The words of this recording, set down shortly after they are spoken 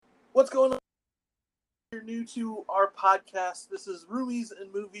What's going on? If you're new to our podcast, this is Roomies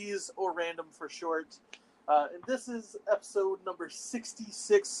and Movies, or Random for short. And this is episode number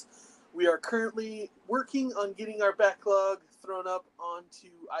 66. We are currently working on getting our backlog thrown up onto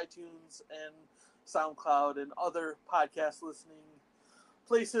iTunes and SoundCloud and other podcast listening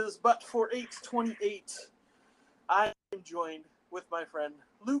places. But for 828, I am joined with my friend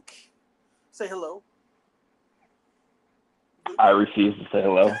Luke. Say hello. I refuse to say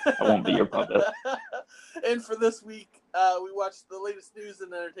hello. I won't be your puppet. And for this week, we watched the latest news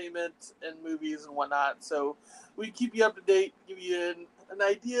and entertainment and movies and whatnot. So we keep you up to date, give you an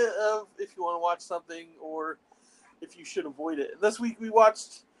idea of if you want to watch something or if you should avoid it. This week we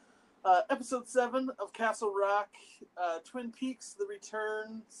watched episode 7 of Castle Rock, Twin Peaks: The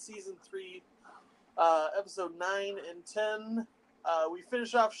Return, season 3, episode 9 and 10. We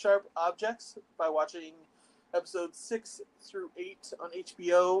finish off Sharp Objects by watching episodes 6 through 8 on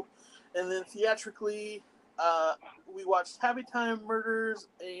HBO, and then theatrically, we watched Happy Time Murders,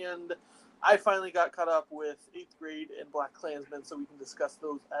 and I finally got caught up with 8th Grade and Black Klansman, so we can discuss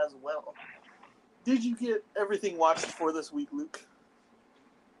those as well. Did you get everything watched for this week, Luke?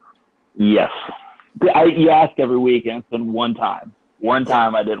 Yes. You ask every week, and it's been one time. One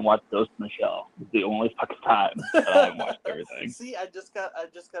time I didn't watch Ghost in the Shell. It's the only fucking time that I haven't watched everything. See, I just got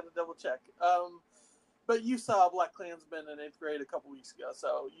to double check. But you saw Black Klansman in 8th grade a couple weeks ago,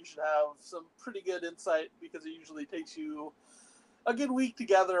 so you should have some pretty good insight because it usually takes you a good week to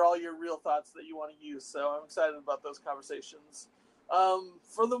gather all your real thoughts that you want to use. So I'm excited about those conversations.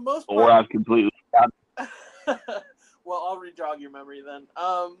 For the most part, or I've completely well, I'll re-jog your memory then.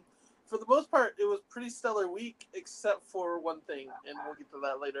 For the most part, it was a pretty stellar week, except for one thing, and we'll get to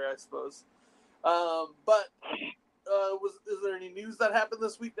that later, I suppose. But is there any news that happened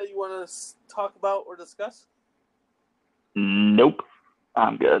this week that you want to talk about or discuss? Nope.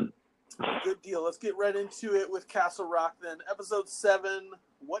 I'm good. Good deal. Let's get right into it with Castle Rock then. Episode 7.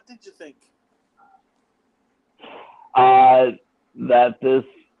 What did you think? That this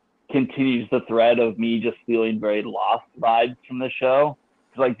continues the thread of me just feeling very lost vibes from the show.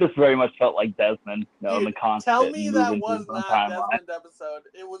 Like, this very much felt like Desmond, Dude, the constant. Tell me that was not timeline. Desmond episode.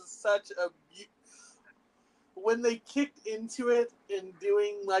 It was such a... When they kicked into it in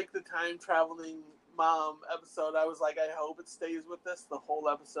doing, like, the time-traveling mom episode, I was like, I hope it stays with this the whole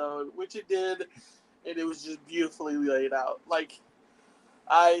episode, which it did, and it was just beautifully laid out. Like,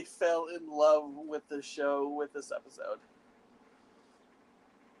 I fell in love with the show with this episode.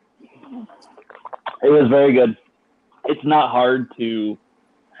 It was very good. It's not hard to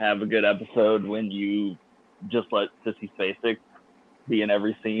have a good episode when you just let Sissy Spacek be in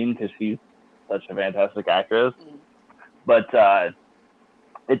every scene because she's such a fantastic actress. Mm-hmm. But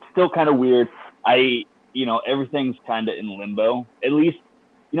it's still kind of weird. Everything's kind of in limbo. At least,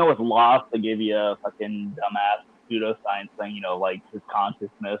 with Lost, they give you a fucking dumbass pseudoscience thing, like his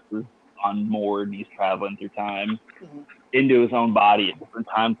consciousness is on board, he's traveling through time into his own body at different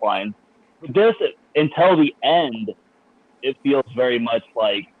timelines. This, until the end, it feels very much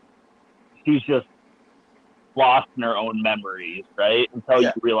like she's just lost in her own memories, right? Until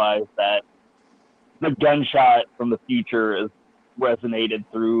you realize that the gunshot from the future is resonated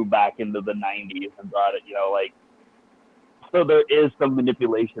through back into the 90s and brought it, so there is some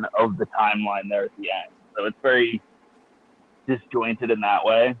manipulation of the timeline there at the end. So it's very disjointed in that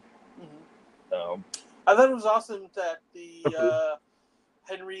way. Mm-hmm. So I thought it was awesome that the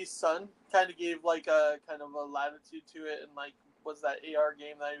Henry's son kind of gave like a kind of a latitude to it, and like was that AR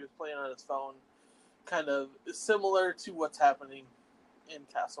game that he was playing on his phone kind of similar to what's happening in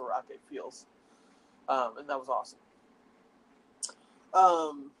Castle Rock, it feels. And that was awesome.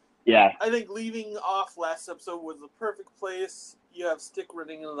 I think leaving off last episode was the perfect place. You have Stick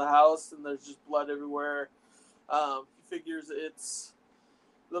running into the house, and there's just blood everywhere. He figures it's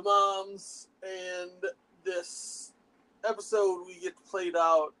the moms, and this episode we get played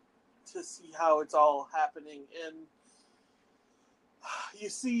out to see how it's all happening, and you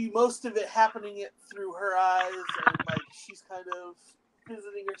see most of it happening through her eyes, and like she's kind of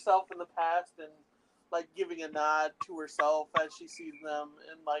visiting herself in the past and like giving a nod to herself as she sees them,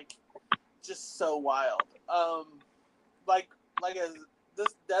 and like just so wild. Like as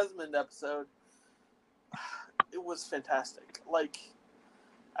this Desmond episode, it was fantastic. Like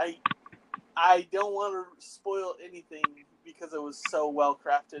I don't want to spoil anything because it was so well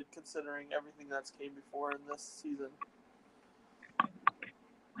crafted considering everything that's came before in this season.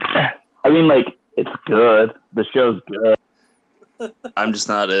 I mean, like, it's good. The show's good. I'm just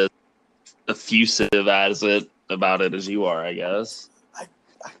not as effusive about it as you are, I guess. I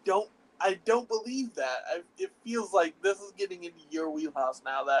don't I don't believe that. It feels like this is getting into your wheelhouse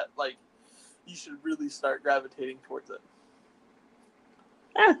now. That like you should really start gravitating towards it.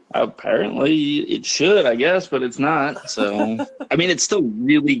 Apparently it should, I guess, but it's not. So I mean, it's still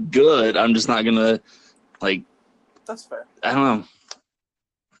really good. I'm just not gonna like. That's fair. I don't know.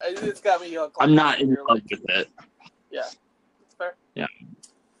 It's got me. I'm not in love with it. Yeah, it's fair. Yeah,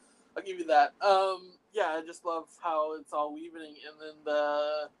 I'll give you that. Yeah, I just love how it's all weaving, and then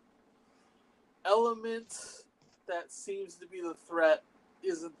the element that seems to be the threat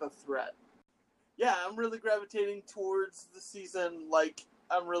isn't the threat. Yeah, I'm really gravitating towards the season. Like,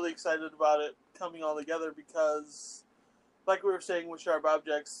 I'm really excited about it coming all together because, like we were saying with Sharp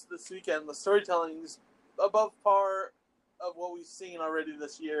Objects this weekend, the storytelling's above par of what we've seen already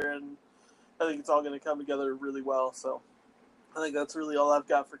this year, and I think it's all going to come together really well. So I think that's really all I've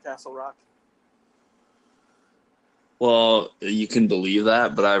got for Castle Rock. Well, you can believe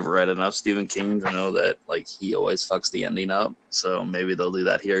that, but I've read enough Stephen King to know that like he always fucks the ending up. So maybe they'll do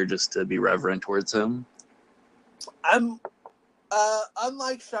that here just to be reverent towards him. I'm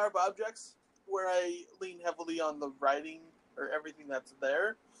unlike Sharp Objects, where I lean heavily on the writing or everything that's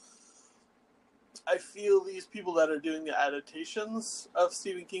there. I feel these people that are doing the adaptations of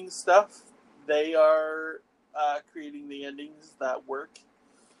Stephen King's stuff, they are creating the endings that work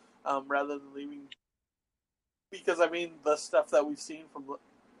rather than leaving. Because, I mean, the stuff that we've seen from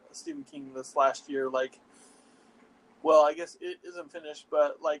Stephen King this last year, like, well, I guess it isn't finished,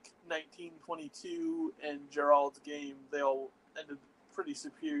 but, like, 1922 and Gerald's Game, they all ended pretty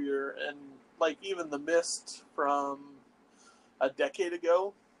superior. And, like, even The Mist from a decade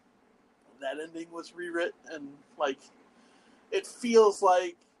ago, that ending was rewritten. And, like, it feels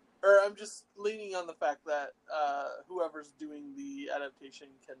like, or I'm just leaning on the fact that whoever's doing the adaptation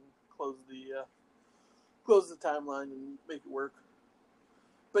can close the timeline and make it work.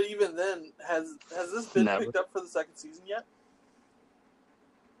 But even then, has this been picked up for the second season yet?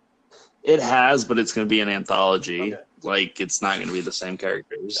 It has, but it's going to be an anthology. Okay. Like, it's not going to be the same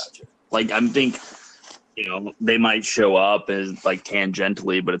characters. Gotcha. Like, I think, they might show up as, like,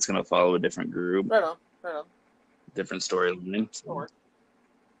 tangentially, but it's going to follow a different group. Right on. Different storyline.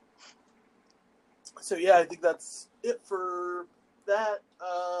 So, yeah, I think that's it for that.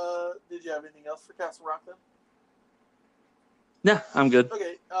 Did you have anything else for Castle Rock then? Yeah, I'm good.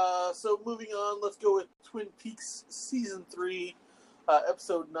 Okay, so moving on, let's go with Twin Peaks Season 3,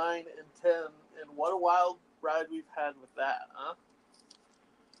 Episode 9 and 10, and what a wild ride we've had with that, huh?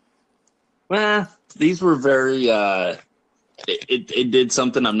 Well, these were very, it did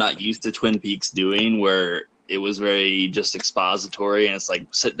something I'm not used to Twin Peaks doing, where it was very just expository, and it's like,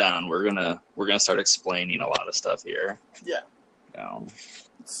 sit down, we're gonna start explaining a lot of stuff here. Yeah.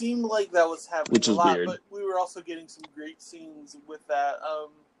 It seemed like that was happening which was a lot, weird. But we were also getting some great scenes with that.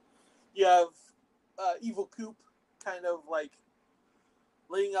 You have Evil Coop kind of like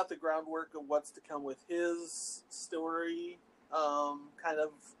laying out the groundwork of what's to come with his story, kind of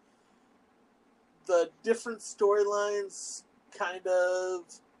the different storylines kind of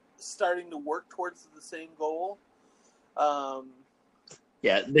starting to work towards the same goal.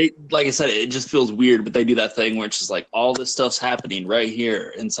 Yeah, they, like I said, it just feels weird, but they do that thing where it's just like all this stuff's happening right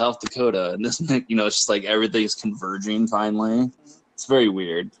here in South Dakota, and this, it's just like everything's converging finally. It's very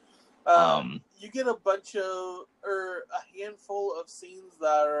weird. You get a handful of scenes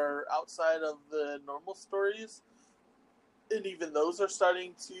that are outside of the normal stories, and even those are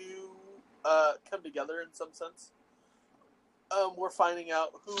starting to come together in some sense. We're finding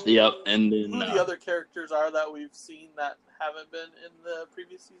out who the other characters are that we've seen that haven't been in the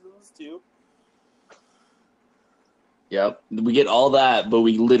previous seasons too. Yep, we get all that, but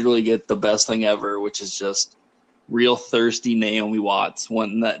we literally get the best thing ever, which is just real thirsty Naomi Watts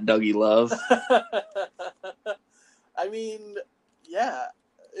wanting that Dougie love. I mean, yeah,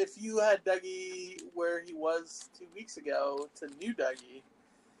 if you had Dougie where he was 2 weeks ago to new Dougie,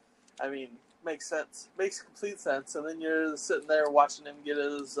 I mean, makes sense. Makes complete sense. And then you're sitting there watching him get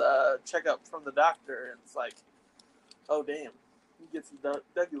his checkup from the doctor, and it's like, oh, damn. He gets some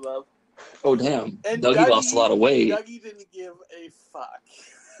Dougie love. Oh, damn. And Dougie lost a lot of weight. Dougie didn't give a fuck.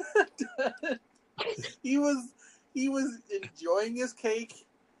 He was enjoying his cake,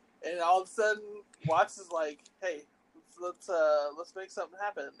 and all of a sudden, Watts is like, hey, let's make something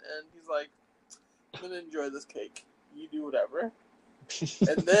happen. And he's like, I'm going to enjoy this cake. You do whatever.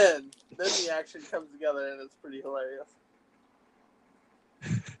 And then the action comes together, and it's pretty hilarious.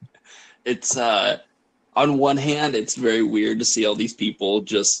 It's on one hand, it's very weird to see all these people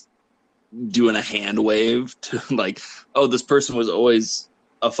just doing a hand wave to like, oh, this person was always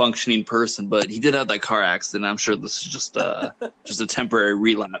a functioning person, but he did have that car accident. I'm sure this is just a temporary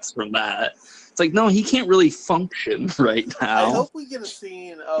relapse from that. It's like, no, he can't really function right now. I hope we get a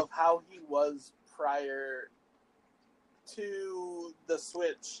scene of how he was prior to the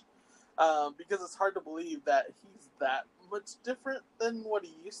switch, because it's hard to believe that he's that much different than what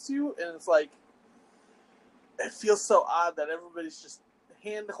he used to, and it's like, it feels so odd that everybody's just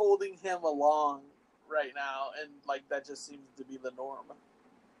hand-holding him along right now, and like that just seems to be the norm.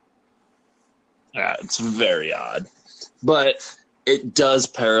 Yeah, it's very odd. But it does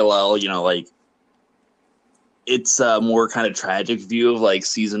parallel, like, it's a more kind of tragic view of like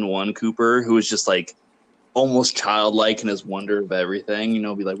season 1 Cooper, who was just like almost childlike in his wonder of everything,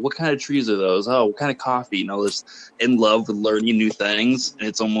 be like, what kind of trees are those? Oh, what kind of coffee? Just in love with learning new things. And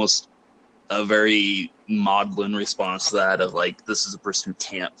it's almost a very maudlin response to that of like, this is a person who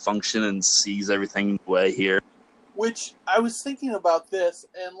can't function and sees everything the way here. Which I was thinking about this,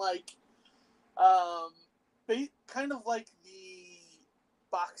 and like, kind of like the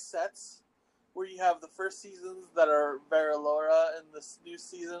box sets where you have the first seasons that are Vera Laura, and this new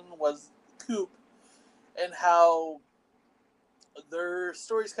season was Coop, and how their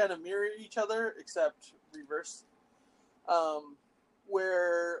stories kind of mirror each other, except reverse.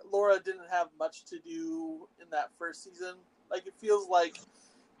 Where Laura didn't have much to do in that first season. Like, it feels like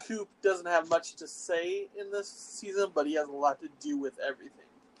Coop doesn't have much to say in this season, but he has a lot to do with everything.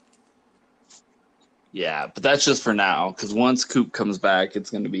 Yeah, but that's just for now, because once Coop comes back, it's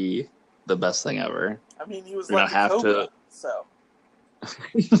going to be the best thing ever. I mean, he was You're like a cobra, so.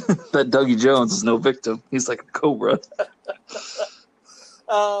 That Dougie Jones is no victim. He's like a cobra.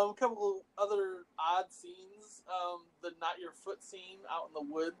 A couple other odd scenes. The not your foot scene out in the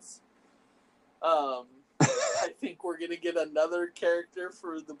woods. I think we're going to get another character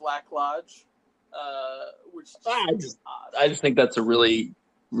for the Black Lodge, which is odd. I just think that's a really,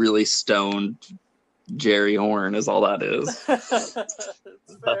 really stoned Jerry Horn is all that is. It's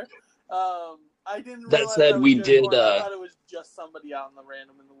fair. I didn't that realize said, that we was Jerry did. Horn. I thought it was just somebody out in the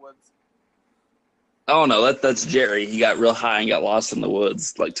random in the woods. Oh no, that's Jerry. He got real high and got lost in the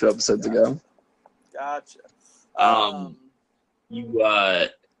woods like 2 episodes ago. Gotcha.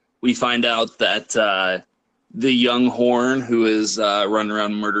 We find out that the young Horn, who is running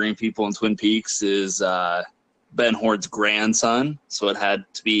around murdering people in Twin Peaks, is Ben Horn's grandson. So it had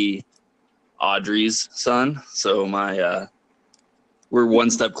to be Audrey's son. So we're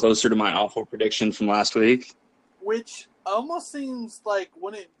one step closer to my awful prediction from last week. Which almost seems like,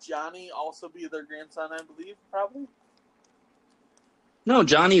 wouldn't Johnny also be their grandson, I believe, probably? No,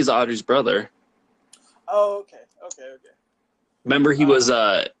 Johnny is Audrey's brother. Oh, okay. Remember he was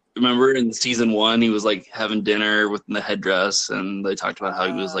remember in season 1 he was like having dinner with the headdress, and they talked about how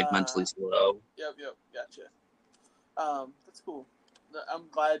he was like mentally slow. Yep, gotcha. That's cool. I'm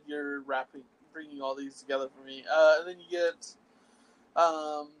glad you're bringing all these together for me. And then you get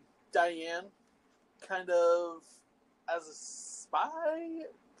Diane kind of as a spy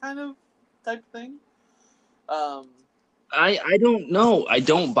kind of type thing. I don't know. I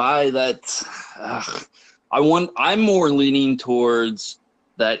don't buy that. I'm more leaning towards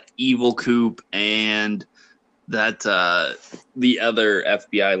that evil Coop and that the other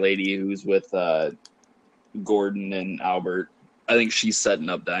FBI lady who's with Gordon and Albert. I think she's setting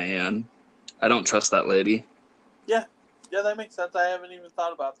up Diane. I don't trust that lady. Yeah, that makes sense. I haven't even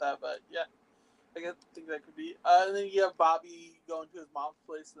thought about that, but yeah, I think that could be. And then you have Bobby going to his mom's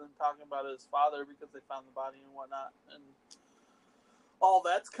place and then talking about his father because they found the body and whatnot, and all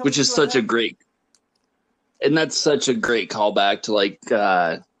that's coming. Which is such a great, and that's such a great callback to like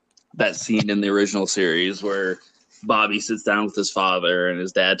that scene in the original series where Bobby sits down with his father and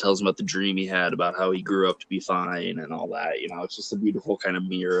his dad tells him about the dream he had about how he grew up to be fine and all that. It's just a beautiful kind of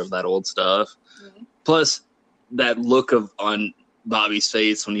mirror of that old stuff. Mm-hmm. Plus, that look on Bobby's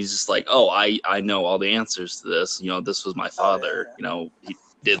face when he's just like, oh, I know all the answers to this. This was my father. Oh, yeah. He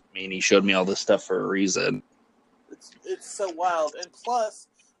did me and he showed me all this stuff for a reason. It's so wild. And plus,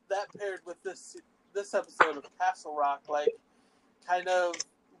 that paired with this episode of Castle Rock, like, kind of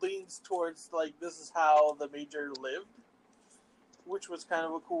leans towards, like, this is how the Major lived, which was kind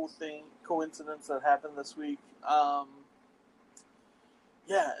of a cool coincidence that happened this week.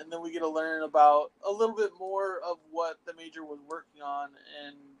 Yeah, and then we get to learn about a little bit more of what the Major was working on,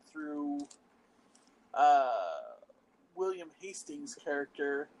 and through William Hastings'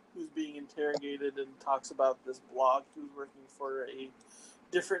 character, who's being interrogated and talks about this blog who's working for a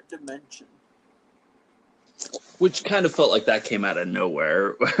different dimension. Which kind of felt like that came out of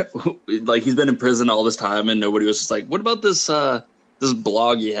nowhere. Like, he's been in prison all this time and nobody was just like, what about this this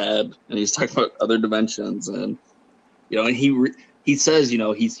blog he had? And he's talking about other dimensions. And, and he says,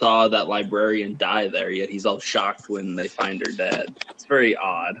 he saw that librarian die there, yet he's all shocked when they find her dead. It's very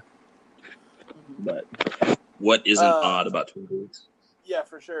odd. But what isn't odd about Twin Peaks? Yeah,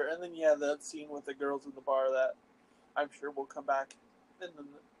 for sure. And then that scene with the girls in the bar that I'm sure will come back in the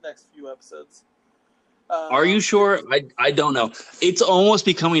next few episodes. Are you sure? I don't know. It's almost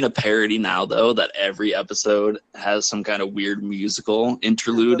becoming a parody now, though, that every episode has some kind of weird musical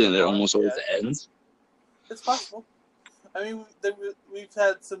interlude, and it almost always ends. It's possible. I mean, we've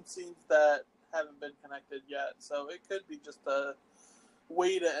had some scenes that haven't been connected yet, so it could be just a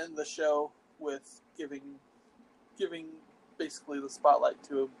way to end the show with giving basically the spotlight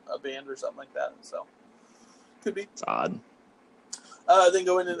to a band or something like that. So, could be. It's odd. Then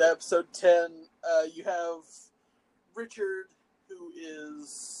going into episode 10, you have Richard, who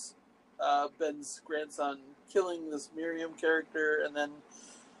is Ben's grandson, killing this Miriam character, and then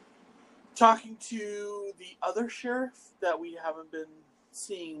talking to the other sheriff that we haven't been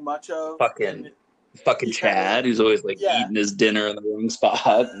seeing much of. Fucking Chad, who's always eating his dinner in the wrong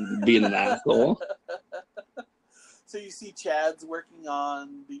spot and being an asshole. So you see Chad's working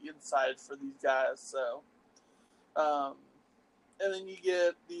on the inside for these guys. So, and then you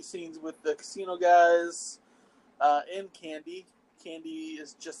get these scenes with the casino guys and Candy. Candy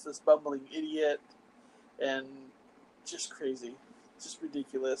is just this bumbling idiot and just crazy, just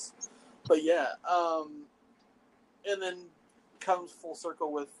ridiculous. But yeah, and then comes full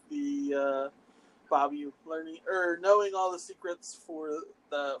circle with the Bobby knowing all the secrets for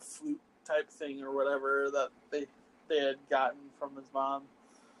the flute type thing or whatever that they had gotten from his mom.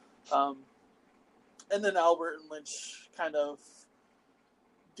 And then Albert and Lynch kind of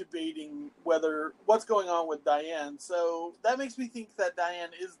debating what's going on with Diane. So that makes me think that Diane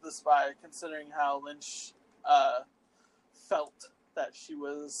is the spy, considering how Lynch felt that she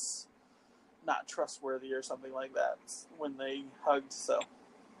was not trustworthy or something like that when they hugged. So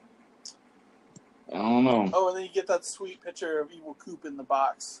I don't know. Oh, and then you get that sweet picture of Evil Coop in the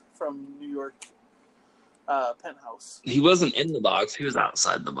box from New York Penthouse. He wasn't in the box. He was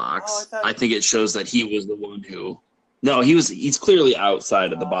outside the box. I think it shows that he was the one who... No, he's clearly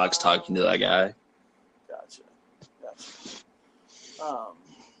outside of the box talking to that guy. Gotcha.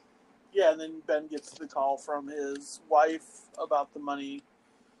 Yeah, and then Ben gets the call from his wife about the money,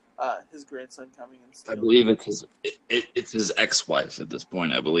 his grandson coming and stealing. I believe it's his ex-wife at this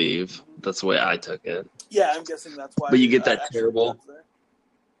point, I believe. That's the way I took it. Yeah, I'm guessing that's why. But you get that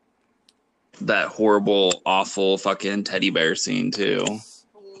that horrible, awful fucking teddy bear scene, too.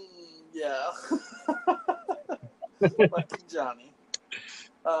 Yeah. Fucking Johnny.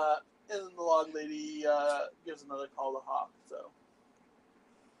 And then the log lady gives another call to Hawk, so.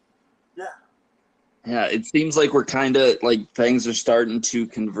 Yeah. Yeah, it seems like we're kind of, things are starting to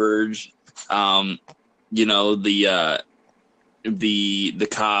converge. The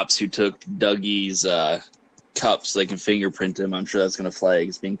cops who took Dougie's cups, they can fingerprint him. I'm sure that's going to flag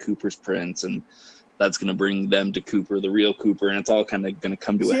as being Cooper's prints, and that's going to bring them to Cooper, the real Cooper, and it's all kind of going to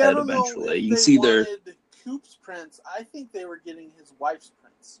come to a head eventually. You can see Coop's prints. I think they were getting his wife's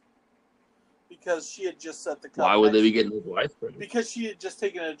prints because she had just set the cup. Why would they be getting his wife's prints? Because she had just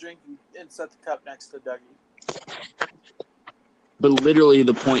taken a drink and set the cup next to Dougie. But literally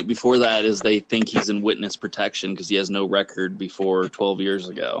the point before that is they think he's in witness protection because he has no record before 12 years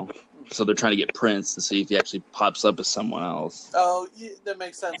ago. So they're trying to get prints to see if he actually pops up as someone else. Oh, yeah, that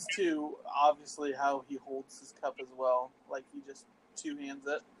makes sense too. Obviously how he holds his cup as well. Like he just two-hands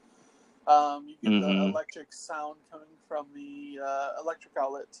it. You get the electric sound coming from the electric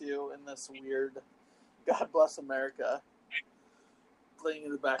outlet too, and this weird "God Bless America" playing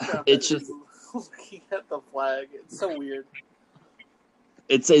in the background. It's just looking at the flag. It's so weird.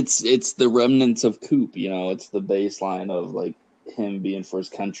 It's the remnants of Coop. It's the baseline of him being for his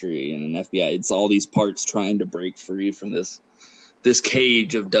country and an FBI. It's all these parts trying to break free from this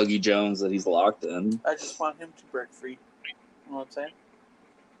cage of Dougie Jones that he's locked in. I just want him to break free. You know what I'm saying?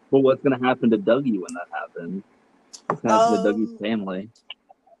 Well, what's going to happen to Dougie when that happens? What's going to happen to Dougie's family?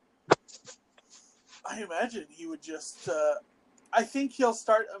 I imagine he would just... I think he'll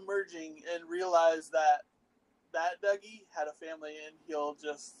start emerging and realize that Dougie had a family, and he'll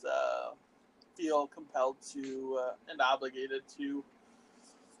just feel compelled to and obligated to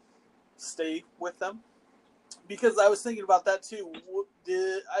stay with them. Because I was thinking about that too.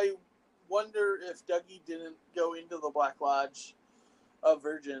 I wonder if Dougie didn't go into the Black Lodge a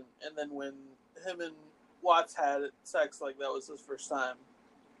virgin, and then when him and Watts had sex, that was his first time.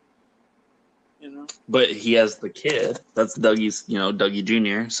 But he has the kid. That's Dougie's, Dougie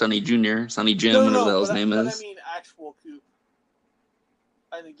Jr., Sonny Jr., Sonny Jim, whatever the hell his name is. I mean actual Coop.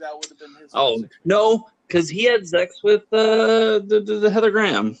 I think that would have been his. Oh no, because he had sex with the Heather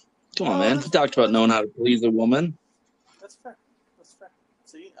Graham. Come on, man. He talked about knowing how to please a woman. That's fair. That's fair.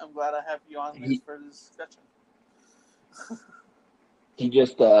 See, I'm glad I have you on this for this discussion. He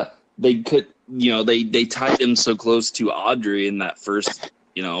just they could, they tied him so close to Audrey in that first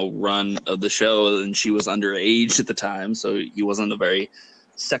run of the show, and she was underage at the time, so he wasn't a very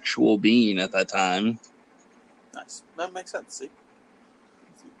sexual being at that time. Nice. That makes sense. See,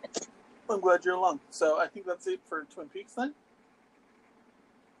 I'm glad you're along. So I think that's it for Twin Peaks then.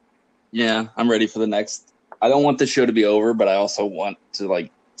 Yeah, I'm ready for the next. I don't want the show to be over, but I also want to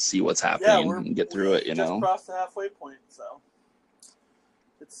see what's happening and get through it. Just crossed the halfway point, so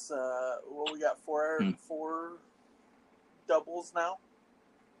it's we got four doubles now.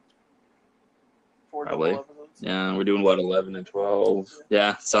 Four Probably. double episodes. Yeah, we're doing 11 and 12.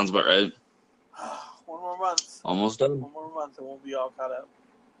 Yeah, sounds about right. One more month. Almost done. One more month, and we'll be all caught up.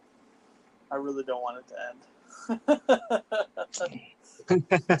 I really don't want it to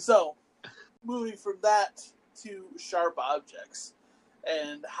end. So, moving from that to Sharp Objects,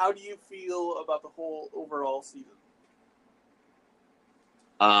 and how do you feel about the whole overall season?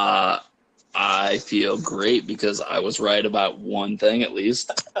 I feel great because I was right about one thing at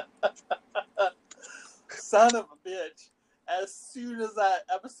least. Son of a bitch. As soon as that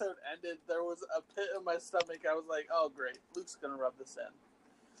episode ended, there was a pit in my stomach. I was like, oh, great. Luke's going to rub this in.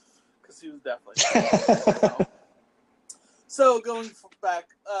 Because he was definitely. So, going back,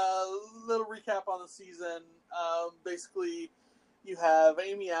 a little recap on the season. Basically, you have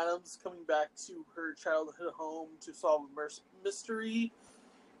Amy Adams coming back to her childhood home to solve a mystery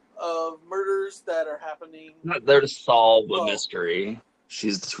of murders that are happening. Not there to solve a mystery.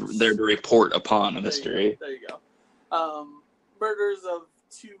 She's there to report upon a mystery. There you go. Murders of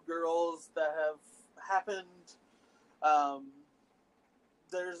two girls that have happened.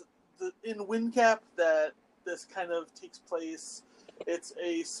 There's in WinCap that this kind of takes place. It's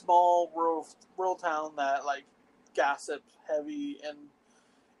a small rural town that gossip heavy, and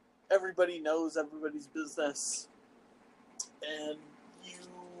everybody knows everybody's business. And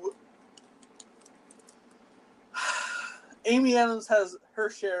Amy Adams has her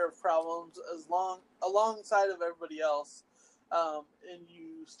share of problems alongside of everybody else, and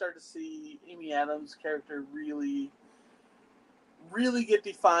you start to see Amy Adams' character really get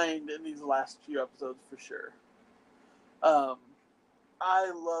defined in these last few episodes for sure.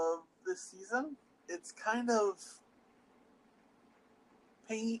 I love this season. It's kind of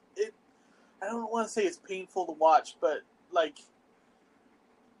I don't want to say it's painful to watch, but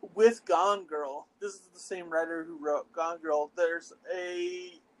with Gone Girl, this is the same writer who wrote Gone Girl. There's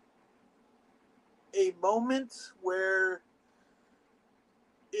a moment where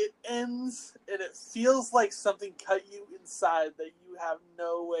it ends and it feels like something cut you inside that you have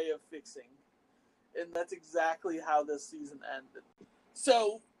no way of fixing. And that's exactly how this season ended.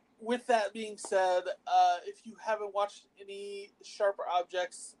 So, with that being said, if you haven't watched any Sharper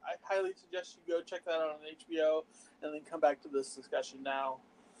Objects, I highly suggest you go check that out on HBO and then come back to this discussion now.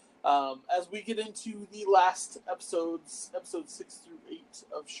 As we get into the last episodes, episodes 6 through 8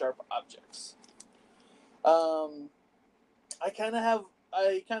 of Sharp Objects. I kind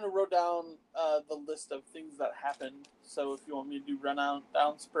of wrote down the list of things that happened. So if you want me to do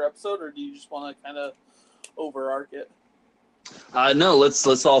rundowns per episode, or do you just want to kind of overarch it? No, let's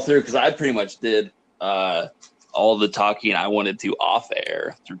all through, because I pretty much did all the talking I wanted to off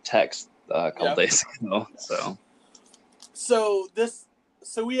air through text a couple days ago.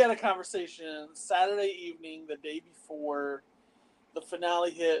 So we had a conversation Saturday evening, the day before the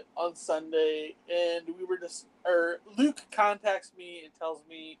finale hit on Sunday, and Luke contacts me and tells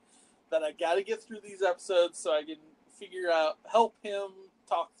me that I got to get through these episodes so I can help him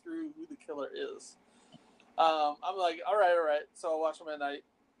talk through who the killer is. I'm like, all right. So I watched them at night,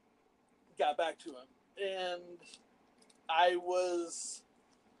 got back to him, and I was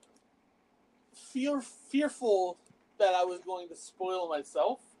fearful that I was going to spoil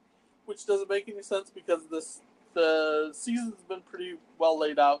myself, which doesn't make any sense because the season's been pretty well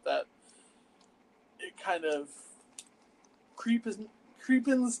laid out that it kind of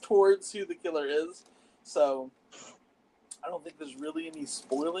creepins towards who the killer is. So I don't think there's really any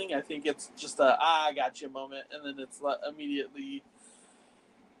spoiling. I think it's just I got you moment, and then it's immediately,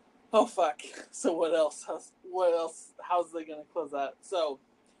 oh fuck. So what else? How's they gonna close that? So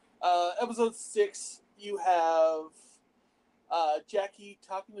episode 6, you have Jackie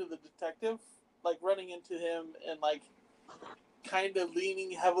talking to the detective, running into him and kind of leaning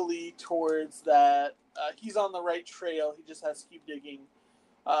heavily towards that he's on the right trail. He just has to keep digging.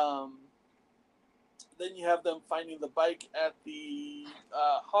 Then you have them finding the bike at the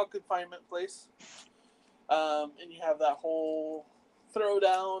hog confinement place. And you have that whole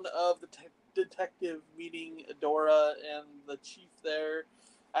throwdown of the detective meeting Adora and the chief there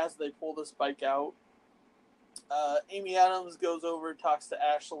as they pull this bike out. Amy Adams goes over, talks to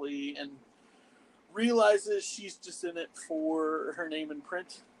Ashley, and realizes she's just in it for her name in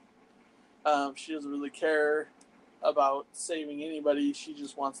print. She doesn't really care about saving anybody. She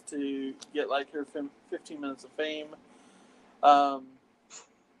just wants to get like her 15 minutes of fame.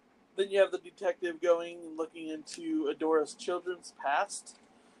 Then you have the detective going and looking into Adora's children's past.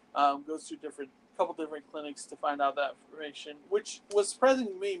 Goes to couple different clinics to find out that information, which was surprising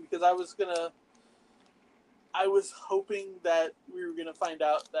to me because I was hoping that we were gonna find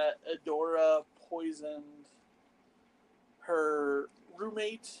out that Adora poisoned her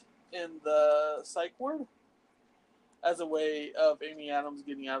roommate in the psych ward as a way of Amy Adams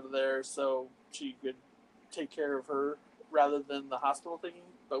getting out of there so she could take care of her rather than the hospital taking,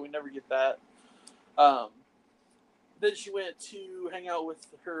 but we never get that. Then she went to hang out with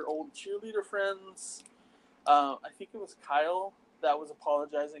her old cheerleader friends. I think it was Kyle that was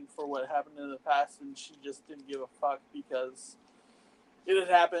apologizing for what happened in the past, and she just didn't give a fuck because it had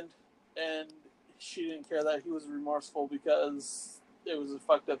happened, and she didn't care that he was remorseful because it was a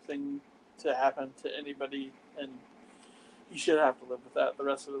fucked up thing to happen to anybody, and he should have to live with that the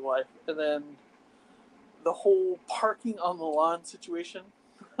rest of his life. And then the whole parking on the lawn situation.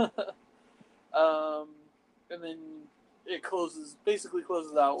 And then it basically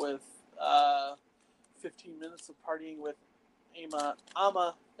closes out with 15 minutes of partying with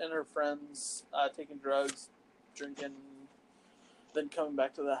Ama and her friends, taking drugs, drinking, then coming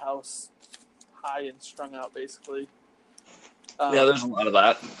back to the house high and strung out, basically. Yeah, there's a lot of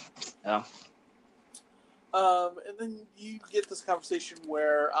that. Yeah. And then you get this conversation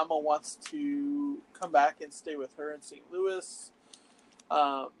where Ama wants to come back and stay with her in St. Louis.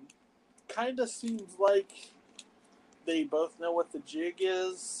 Kind of seems like they both know what the jig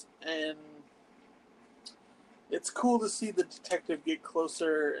is, and it's cool to see the detective get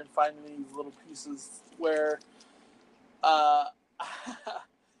closer and finding these little pieces where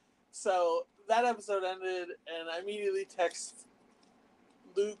so that episode ended, and I immediately text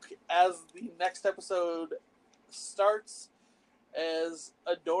Luke as the next episode starts, as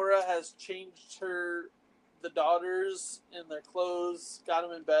Adora has changed the daughters in their clothes, got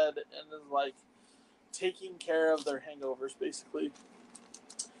them in bed, and is like taking care of their hangovers, basically.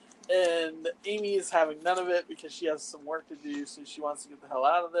 And Amy is having none of it because she has some work to do, so she wants to get the hell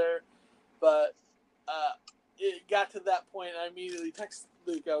out of there. But it got to that point, and I immediately texted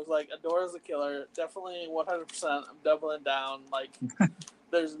Luke. I was like, Adora's a killer. Definitely 100%. I'm doubling down. Like,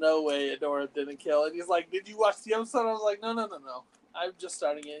 there's no way Adora didn't kill. And he's like, did you watch the episode? I was like, no. I'm just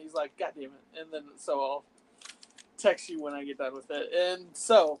starting it. He's like, God damn it. And then, so I'll text you when I get done with it. And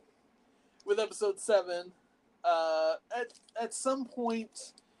so, with episode 7, at some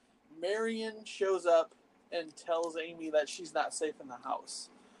point, Marion shows up and tells Amy that she's not safe in the house.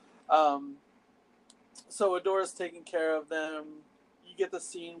 So Adora's taking care of them. You get the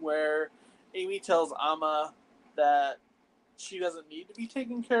scene where Amy tells Ama that she doesn't need to be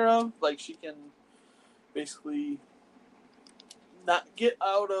taken care of. Like, she can basically not get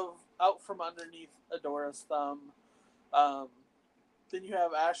out from underneath Adora's thumb. Then you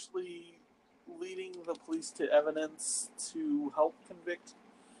have Ashley leading the police to evidence to help convict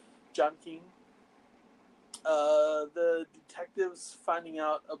John Keene. The detectives finding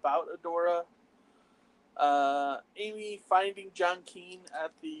out about Adora. Amy finding John Keene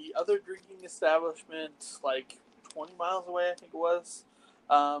at the other drinking establishment, like 20 miles away, I think it was.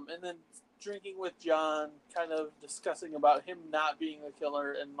 And then drinking with John, kind of discussing about him not being the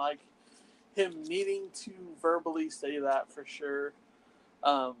killer and like him needing to verbally say that for sure.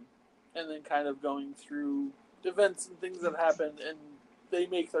 And then kind of going through events and things that happened, and they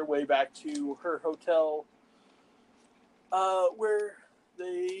make their way back to her hotel, where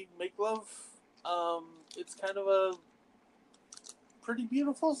they make love. It's kind of a pretty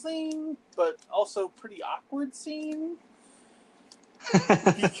beautiful scene, but also pretty awkward scene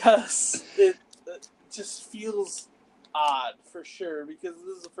because it just feels odd for sure. Because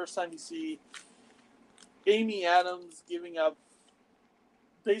this is the first time you see Amy Adams giving up,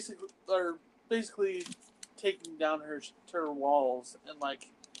 basically taking down her walls, and like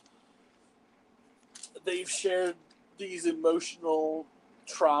they've shared these emotional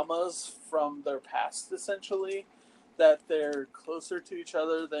traumas from their past, essentially, that they're closer to each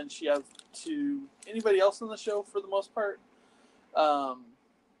other than she has to anybody else on the show for the most part.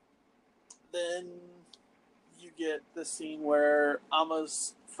 Then you get the scene where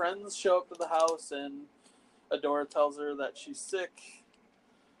Ama's friends show up to the house, and Adora tells her that she's sick.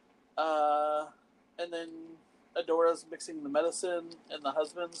 And then Adora's mixing the medicine, and the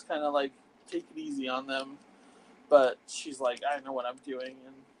husband's kind of like, take it easy on them. But she's like, I know what I'm doing.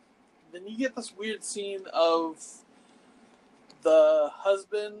 And then you get this weird scene of the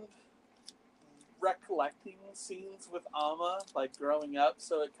husband recollecting scenes with Amma, like growing up.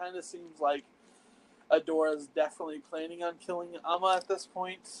 So it kind of seems like Adora's definitely planning on killing Amma at this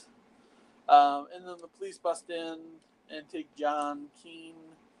point. And then the police bust in and take John Keene.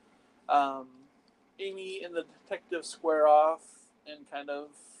 Amy and the detective square off, and kind of,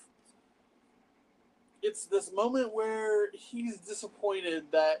 it's this moment where he's disappointed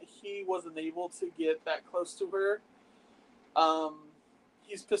that he wasn't able to get that close to her.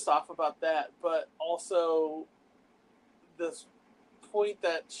 He's pissed off about that, but also this point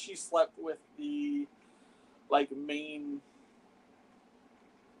that she slept with the main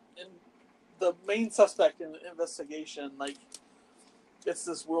suspect in the investigation. Like, it's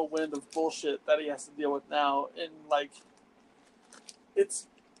this whirlwind of bullshit that he has to deal with now, and like, it's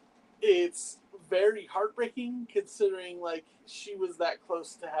very heartbreaking considering like she was that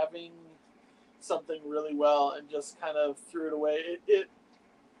close to having something really well and just kind of threw it away. It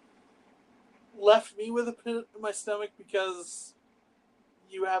left me with a pit in my stomach, because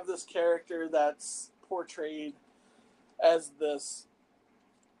you have this character that's portrayed as this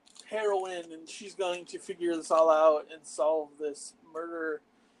heroine, and she's going to figure this all out and solve this murder,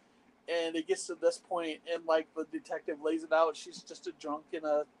 and it gets to this point, and like the detective lays it out, she's just a drunk and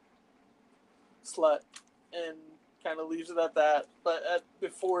a slut, and kind of leaves it at that. But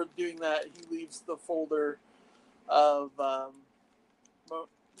before doing that, he leaves the folder of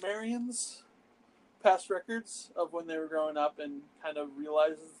Marion's past records of when they were growing up, and kind of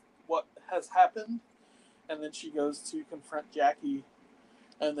realizes what has happened, and then she goes to confront Jackie,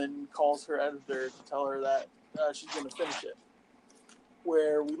 and then calls her editor to tell her that she's going to finish it.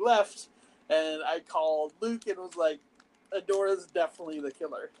 Where we left, and I called Luke and was like, Adora's definitely the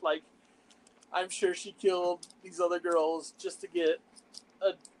killer. Like, I'm sure she killed these other girls just to get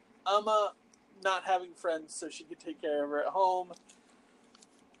Amma not having friends so she could take care of her at home.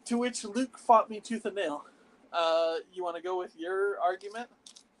 To which Luke fought me tooth and nail. You want to go with your argument?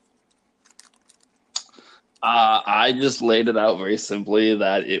 I just laid it out very simply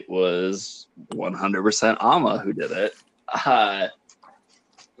that it was 100% Amma who did it.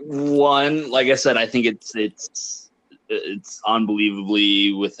 One, like I said, I think it's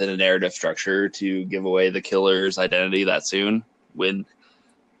unbelievably within a narrative structure to give away the killer's identity that soon, when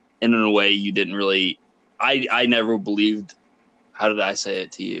in a way you didn't really. I never believed. How did I say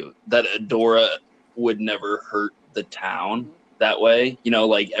it to you? That Adora would never hurt the town that way. You know,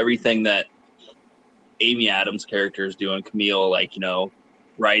 like everything that Amy Adams' character is doing, Camille, like, you know,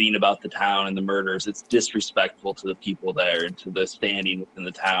 writing about the town and the murders, it's disrespectful to the people there and to the standing within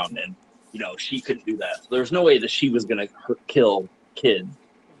the town. And, you know, she couldn't do that. So there's no way that she was going to kill kids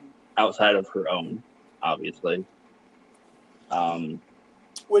outside of her own, obviously.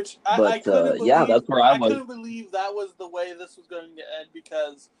 Which I couldn't believe. Yeah, that's where I was. Couldn't believe that was the way this was going to end,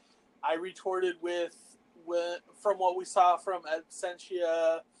 because I retorted with from what we saw from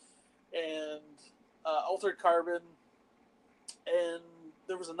Absentia and Altered Carbon, and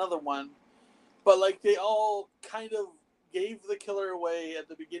there was another one, but like they all kind of gave the killer away at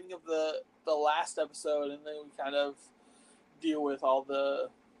the beginning of the last episode, and then we kind of deal with all the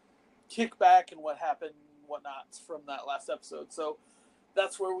kickback and what happened and whatnot from that last episode. So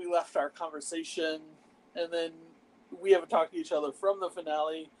that's where we left our conversation, and then we haven't talked to each other from the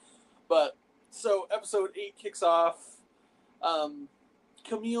finale. But so episode 8 kicks off.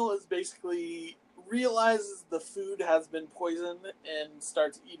 Camille is basically realizes the food has been poisoned and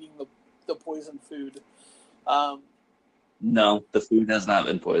starts eating the poisoned food. No, the food has not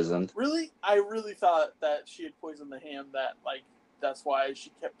been poisoned. Really? I really thought that she had poisoned the ham, that like that's why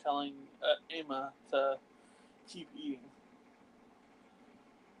she kept telling Amma to keep eating.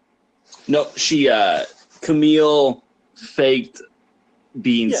 No, Camille faked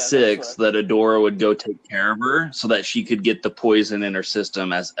being sick so that Adora would go take care of her so that she could get the poison in her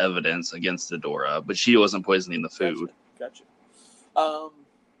system as evidence against Adora, but she wasn't poisoning the food. Gotcha.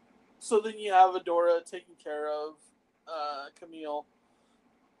 So then you have Adora taking care of Camille.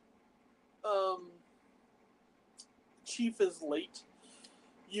 Chief is late.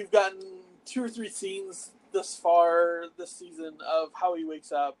 You've gotten 2 or 3 scenes this far this season of how he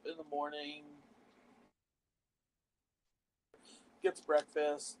wakes up in the morning, gets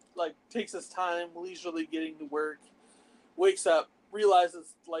breakfast, like takes his time, leisurely getting to work, wakes up, realizes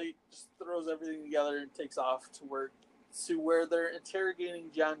it's late, just throws everything together and takes off to work. to where they're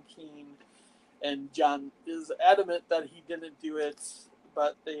interrogating John Keane, and John is adamant that he didn't do it,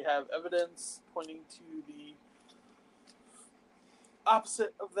 but they have evidence pointing to the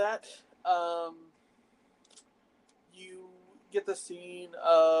opposite of that. You get the scene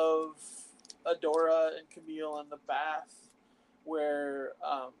of Adora and Camille in the bath, where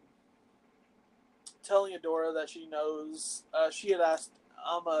telling Adora that she knows, she had asked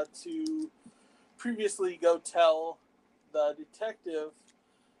Amma to previously go tell the detective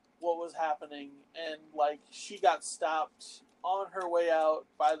what was happening, and like she got stopped on her way out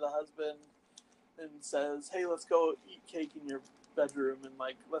by the husband and says, "Hey, let's go eat cake in your bedroom and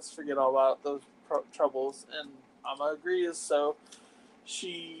like let's forget all about those troubles." And Amma agrees, so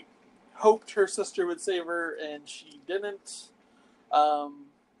she hoped her sister would save her, and she didn't.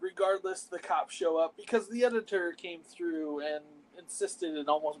 Regardless, the cops show up because the editor came through and insisted and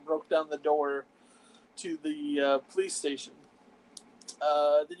almost broke down the door to the police station.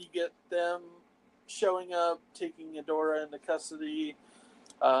 Then you get them showing up, taking Adora into custody,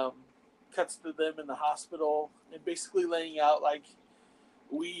 cuts to them in the hospital, and basically laying out, like,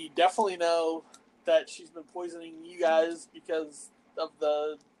 we definitely know that she's been poisoning you guys because of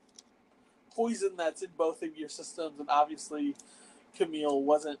the poison that's in both of your systems, and obviously Camille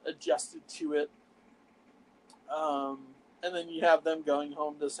wasn't adjusted to it. And then you have them going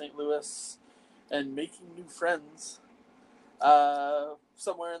home to St. Louis and making new friends.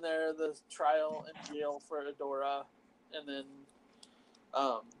 Somewhere in there, the trial and jail for Adora, and then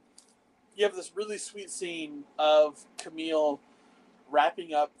you have this really sweet scene of Camille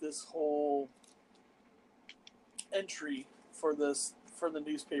wrapping up this whole entry for the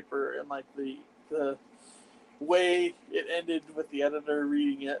newspaper, and like the way it ended with the editor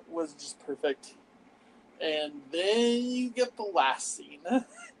reading it was just perfect. And then you get the last scene,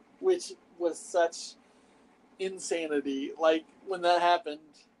 which was such insanity. Like, when that happened,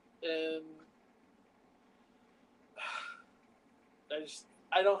 and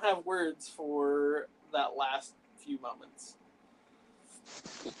I don't have words for that last few moments.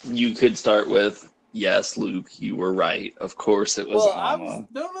 You could start with, yes, Luke, you were right. Of course it was Amma.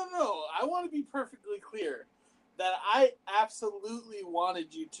 No. I want to be perfectly clear that I absolutely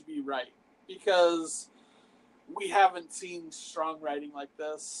wanted you to be right, because we haven't seen strong writing like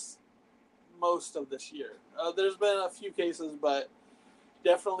this most of this year. There's been a few cases, but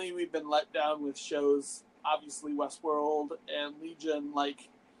definitely we've been let down with shows. Obviously, Westworld and Legion, like,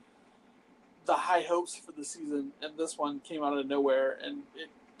 the high hopes for the season, and this one came out of nowhere, and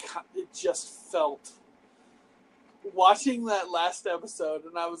it just felt, watching that last episode,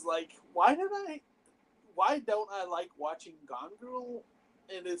 and I was like, why don't I like watching Gone Girl?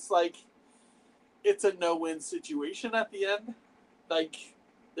 And it's like, it's a no-win situation at the end. Like,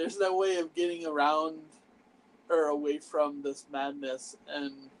 there's no way of getting around or away from this madness,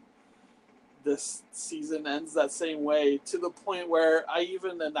 and this season ends that same way, to the point where I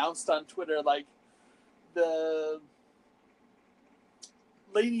even announced on Twitter, like, the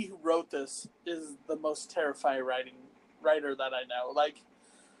lady who wrote this is the most terrifying writer that I know. Like,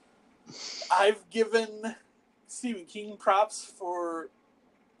 I've given Stephen King props for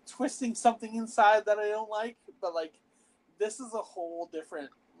twisting something inside that I don't like, but like, this is a whole different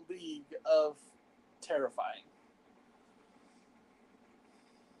league of terrifying.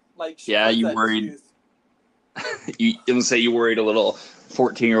 Like, yeah, you worried. You didn't say you worried a little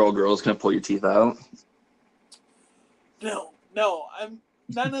 14-year-old girl is going to pull your teeth out? No, I'm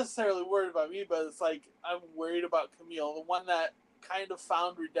not necessarily worried about me, but it's like, I'm worried about Camille, the one that kind of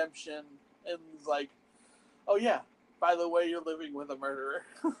found redemption and was like, oh yeah, by the way, you're living with a murderer.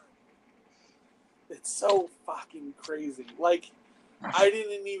 It's so fucking crazy. Like, I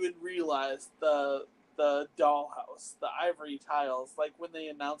didn't even realize the dollhouse, the ivory tiles. Like, when they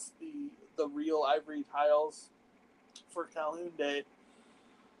announced the real ivory tiles for Calhoun Day,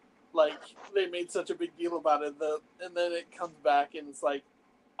 like, they made such a big deal about it. And then it comes back, and it's like,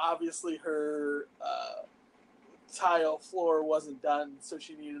 obviously her tile floor wasn't done, so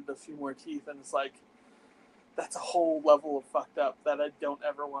she needed a few more teeth. And it's like, that's a whole level of fucked up that I don't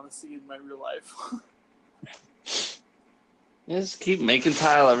ever want to see in my real life. Just keep making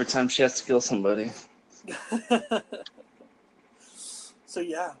tile every time she has to kill somebody. So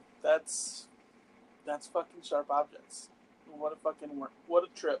yeah, that's fucking Sharp Objects. What a fucking work. What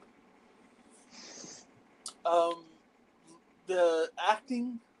a trip. The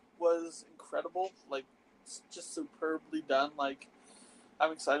acting was incredible. Like, just superbly done. Like,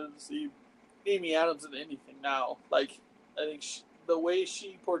 I'm excited to see Amy Adams in anything now. Like, I think the way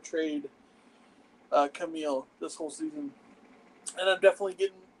she portrayed Camille this whole season, and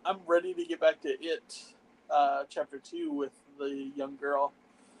I'm ready to get back to it. chapter 2 with the young girl,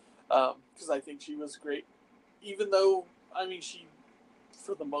 because I think she was great. Even though, I mean, she,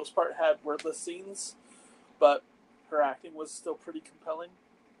 for the most part, had wordless scenes, but her acting was still pretty compelling.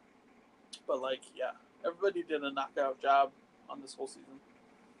 But, like, yeah, everybody did a knockout job on this whole season.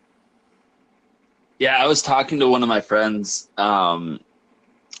 Yeah, I was talking to one of my friends, and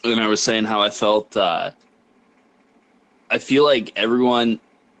I was saying how I felt. I feel like everyone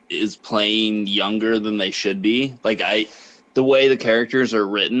is playing younger than they should be. Like, the way the characters are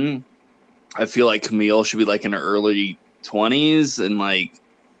written, I feel like Camille should be like in her early 20s, and like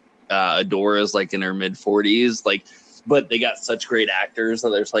Adora's like in her mid 40s. Like, but they got such great actors that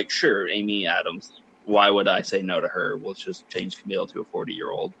there's like, sure, Amy Adams. Why would I say no to her? Let's just change Camille to a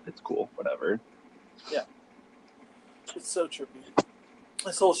 40-year-old. It's cool, whatever. Yeah, it's so trippy.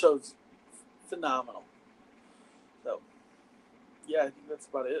 This whole show's phenomenal. So, yeah, I think that's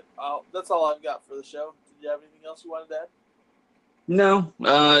about it. That's all I've got for the show. Did you have anything else you wanted to add? No,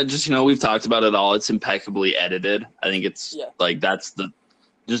 just, we've talked about it all. It's impeccably edited. I think it's like that's the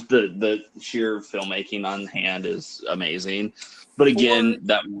sheer filmmaking on hand is amazing. But again,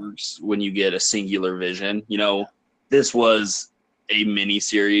 that works when you get a singular vision. This was a mini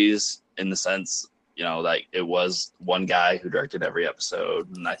series in the sense, like it was one guy who directed every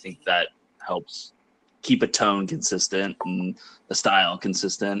episode, and I think that helps keep a tone consistent and the style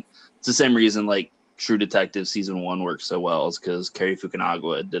consistent. It's the same reason like True Detective season 1 works so well, is because Cary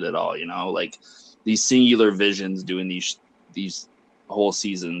Fukunaga did it all. Like these singular visions doing these whole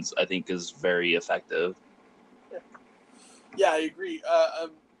seasons, I think is very effective. Yeah, I agree.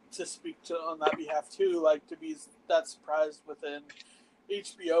 To speak on that behalf too, like to be that surprised with an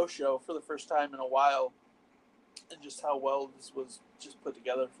HBO show for the first time in a while, and just how well this was just put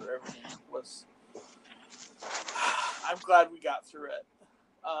together for everything was. I'm glad we got through it.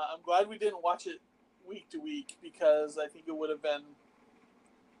 I'm glad we didn't watch it week to week, because I think it would have been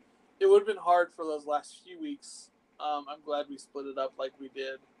hard for those last few weeks. I'm glad we split it up like we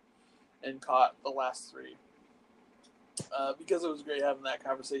did and caught the last 3. Because it was great having that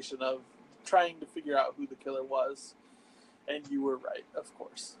conversation of trying to figure out who the killer was. And you were right, of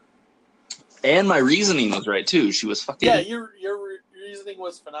course. And my reasoning was right, too. She was fucking... Yeah, your reasoning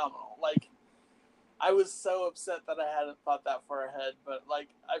was phenomenal. Like, I was so upset that I hadn't thought that far ahead, but, like,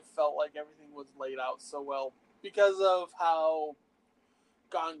 I felt like everything was laid out so well because of how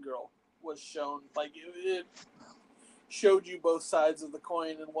Gone Girl was shown. Like, it showed you both sides of the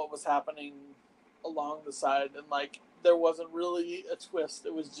coin and what was happening along the side, and, like, there wasn't really a twist.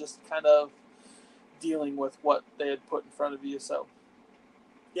 It was just kind of dealing with what they had put in front of you. So,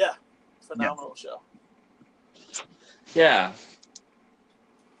 yeah, phenomenal show. Yeah.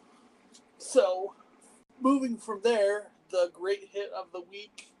 So, moving from there, the great hit of the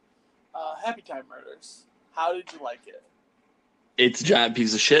week, Happy Time Murders. How did you like it? It's a giant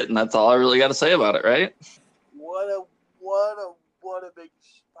piece of shit, and that's all I really got to say about it, right? What a big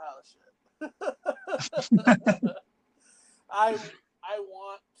pile of shit. I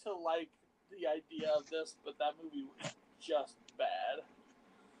want to like the idea of this, but that movie was just bad.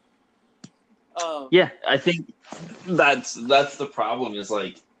 Yeah, I think that's the problem, is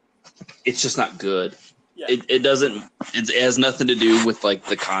like it's just not good. Yeah. It has nothing to do with like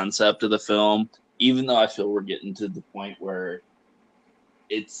the concept of the film, even though I feel we're getting to the point where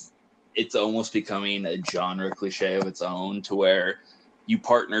it's almost becoming a genre cliche of its own, to where you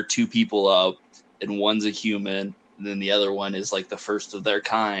partner 2 people up and one's a human, and then the other one is like the first of their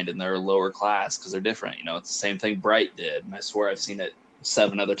kind, and they're lower class because they're different. It's the same thing Bright did, and I swear I've seen it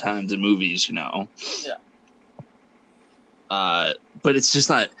 7 other times in movies. Yeah. But it's just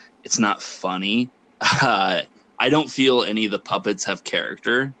not. It's not funny. I don't feel any of the puppets have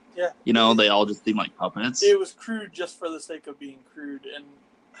character. Yeah. They all just seem like puppets. It was crude just for the sake of being crude, and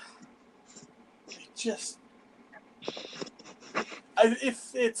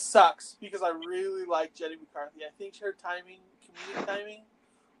it sucks because I really like Jenny McCarthy. I think her comedic timing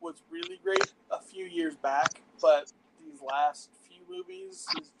was really great a few years back, but these last few movies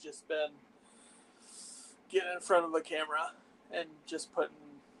has just been getting in front of the camera and just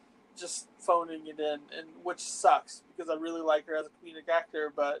phoning it in, and which sucks because I really like her as a comedic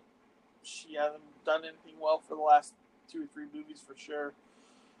actor, but she hasn't done anything well for the last 2 or 3 movies for sure.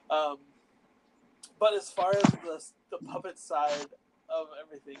 But as far as the puppet side of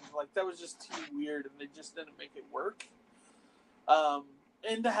everything, like that was just too weird, and they just didn't make it work.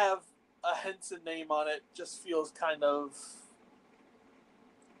 And to have a Henson name on it just feels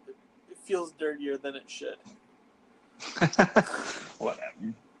it feels dirtier than it should.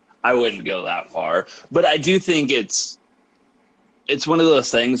 Whatever. I wouldn't go that far, but I do think it's one of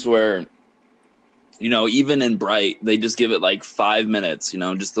those things where You know, even in Bright, they just give it like 5 minutes. You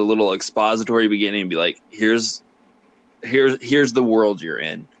know, just a little expository beginning, and be like, here's the world you're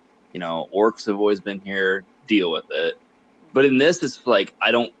in. You know, orcs have always been here. Deal with it. But in this, it's like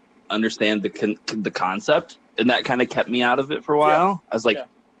I don't understand the concept, and that kind of kept me out of it for a while. I was like,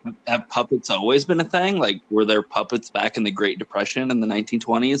 have puppets always been a thing? Like, were there puppets back in the Great Depression in the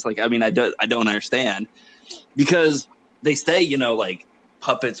 1920s? Like, I mean, I don't understand, because they say, you know, like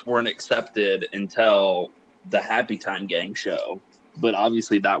puppets weren't accepted until the Happy Time Gang show, but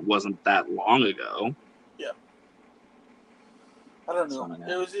obviously that wasn't that long ago. Yeah, I don't know.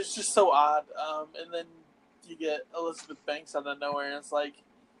 It was just so odd. And then you get Elizabeth Banks out of nowhere, and it's like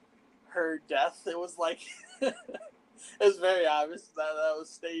her death. It was like it was very obvious that was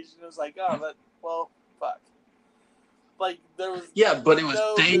staged, and it was like, oh, fuck. Like there was but it was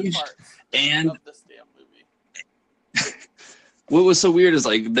no staged, and of this damn movie. What was so weird is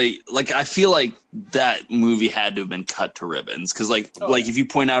I feel like that movie had to have been cut to ribbons, because if you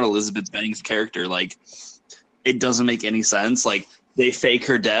point out Elizabeth Banks' character, like it doesn't make any sense. Like they fake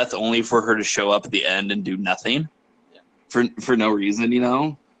her death only for her to show up at the end and do nothing for no reason, you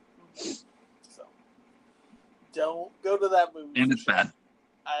know. So don't go to that movie. And it's bad.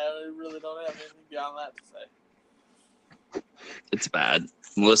 I really don't have anything beyond that to say. It's bad.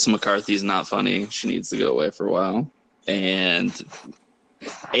 Melissa McCarthy's not funny. She needs to go away for a while. And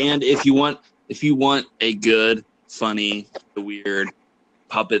if you want a good, funny, weird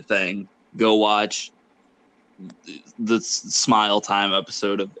puppet thing, go watch the Smile Time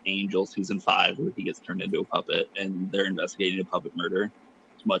episode of Angel season 5, where he gets turned into a puppet and they're investigating a puppet murder.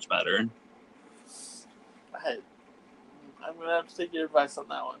 It's much better. I'm gonna have to take your advice on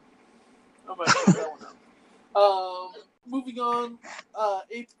that one. I'm gonna check that one out. Moving on,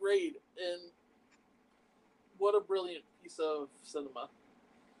 8th grade, and what a brilliant piece of cinema.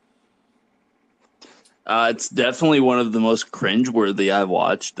 It's definitely one of the most cringeworthy I've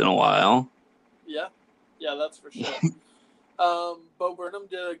watched in a while. Yeah, that's for sure. Bo Burnham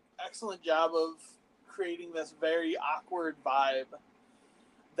did an excellent job of creating this very awkward vibe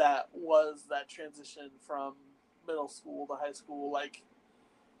that was that transition from middle school to high school. Like,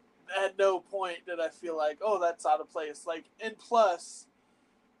 at no point did I feel like, oh, that's out of place. Like, and plus,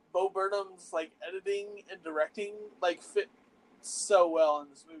 Bo Burnham's like editing and directing like fit so well in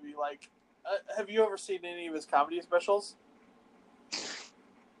this movie. Like, have you ever seen any of his comedy specials?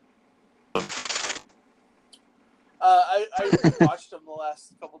 I watched them the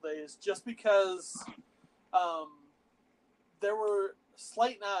last couple days just because there were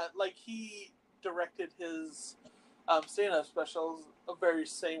he directed his stand-up specials a very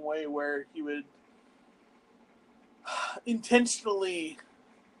same way, where he would intentionally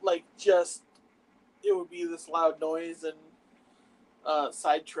it would be this loud noise and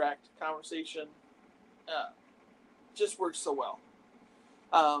sidetracked conversation. Just works so well.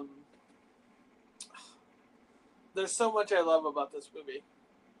 There's so much I love about this movie.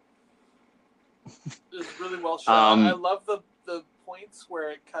 It's really well shot. I love the points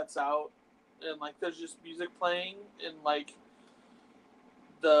where it cuts out and like there's just music playing and like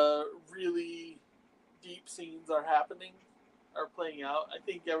the really deep scenes are playing out. I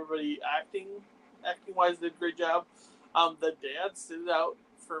think everybody acting wise did a great job. The dad stood out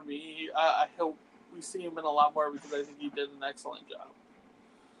for me. I hope we see him in a lot more, because I think he did an excellent job.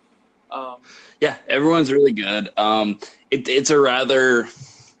 Everyone's really good.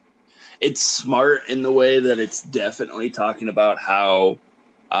 It's smart in the way that it's definitely talking about how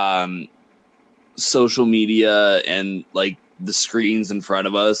social media and like the screens in front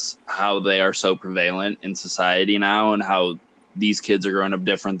of us, how they are so prevalent in society now, and how these kids are growing up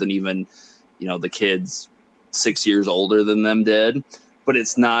different than even, you know, the kids 6 years older than them did. But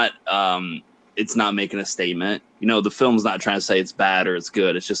it's not making a statement. You know, the film's not trying to say it's bad or it's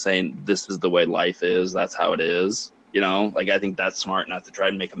good. It's just saying this is the way life is. That's how it is. You know, like I think that's smart, not to try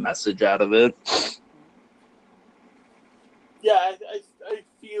and make a message out of it. Yeah, I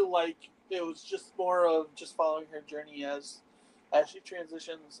feel like it was just more of just following her journey as she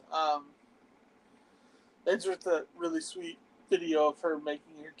transitions. Ends with a really sweet video of her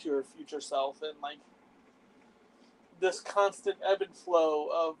making her to her future self, and like this constant ebb and flow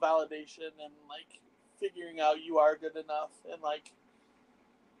of validation and like figuring out you are good enough. And like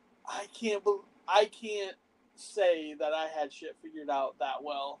I can't say that I had shit figured out that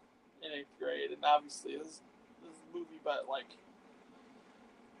well in 8th grade, and obviously this movie, but like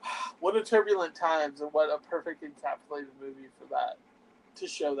what a turbulent times, and what a perfect encapsulated movie for that, to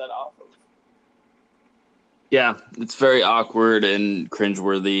show that off of. Yeah, it's very awkward and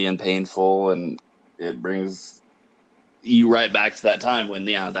cringeworthy and painful, and it brings you right back to that time when,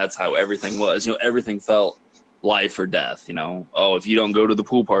 that's how everything was. Everything felt life or death. Oh, if you don't go to the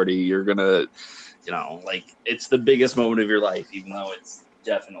pool party, you're gonna, like, it's the biggest moment of your life, even though it's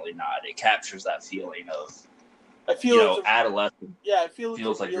definitely not. It captures that feeling of, I feel adolescence. Yeah, I feel it's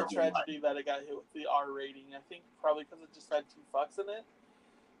Feels a like real your whole tragedy that it got hit with the R rating. I think probably because it just had 2 fucks in it.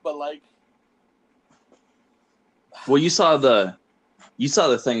 But like, well, you saw the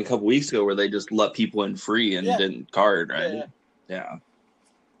thing a couple weeks ago where they just let people in free and didn't card, right? Yeah.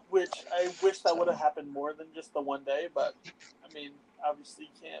 Which I wish that would have happened more than just the one day, but I mean, obviously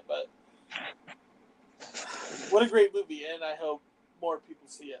you can't. But what a great movie, and I hope more people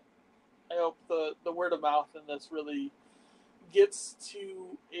see it. I hope the word of mouth in this really gets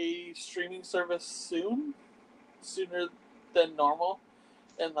to a streaming service sooner than normal,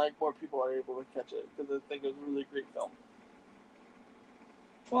 and like more people are able to catch it because I think it was a really great film.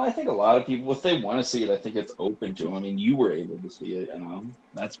 Well, I think a lot of people, if they want to see it, I think it's open to them. I mean, you were able to see it,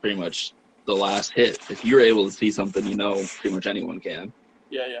 That's pretty much the last hit. If you're able to see something, pretty much anyone can.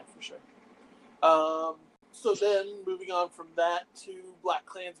 Yeah, for sure. So then, moving on from that to Black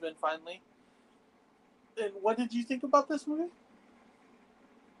Klansman, finally. And what did you think about this movie?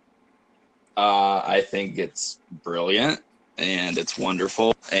 I think it's brilliant, and it's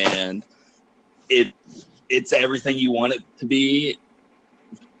wonderful, and it's everything you want it to be.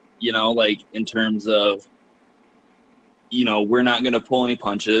 Like in terms of, we're not going to pull any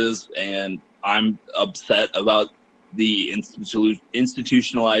punches, and I'm upset about the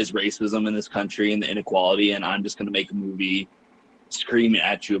institutionalized racism in this country and the inequality, and I'm just going to make a movie screaming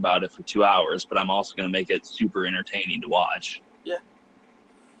at you about it for 2 hours, but I'm also going to make it super entertaining to watch.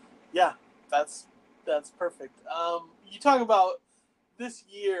 Yeah, that's perfect. You talk about this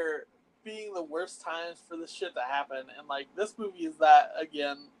year being the worst times for this shit to happen, and like this movie is that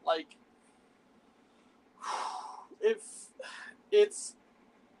again. Like, if it's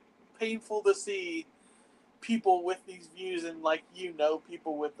painful to see people with these views and like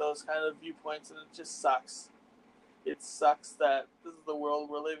people with those kind of viewpoints, and it just sucks. It sucks that this is the world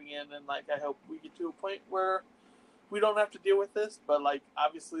we're living in, and like I hope we get to a point where we don't have to deal with this, but like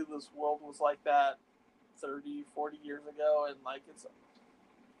obviously this world was like that 30, 40 years ago, and like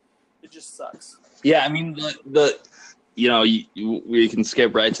it just sucks. Yeah, I mean we can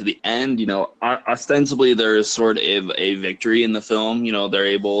skip right to the end. Ostensibly there is sort of a victory in the film. They're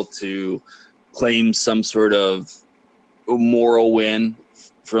able to claim some sort of moral win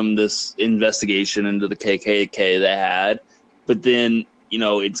from this investigation into the KKK they had, but then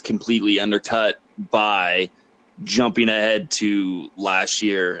it's completely undercut by jumping ahead to last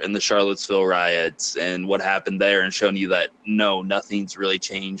year and the Charlottesville riots and what happened there, and showing you that no, nothing's really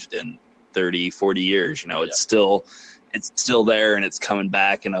changed in 30, 40 years. It's still there, and it's coming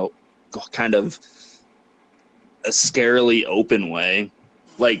back in a kind of a scarily open way.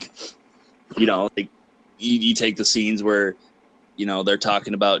 Like, like you take the scenes where, they're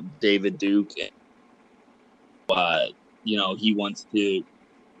talking about David Duke, and he wants to,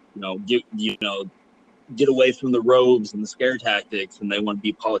 get away from the robes and the scare tactics, and they want to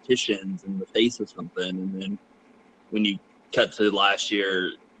be politicians in the face of something. And then when you cut to last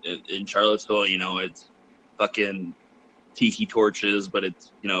year in Charlottesville, it's fucking tiki torches, but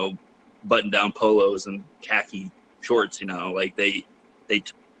it's, button down polos and khaki shorts, like they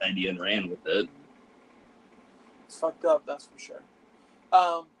took the idea and ran with it. It's fucked up, that's for sure.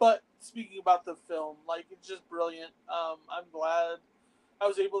 But speaking about the film, like, it's just brilliant. I'm glad I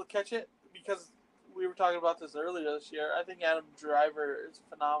was able to catch it because we were talking about this earlier this year. I think Adam Driver is a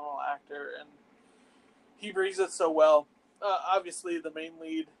phenomenal actor, and he brings it so well. Obviously, the main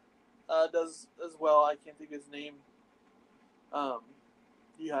lead does as well. I can't think of his name.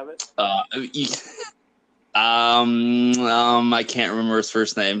 You have it? I can't remember his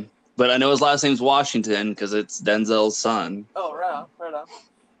first name, but I know his last name's Washington because it's Denzel's son. Oh, right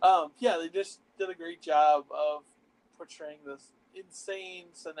on. Yeah, they just did a great job of portraying this insane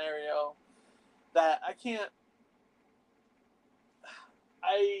scenario that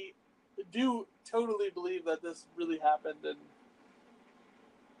I do totally believe that this really happened, and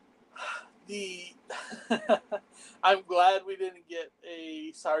I'm glad we didn't get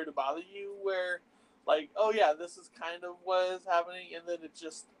a Sorry to Bother You where, like, oh yeah, this is kind of what is happening, and then it's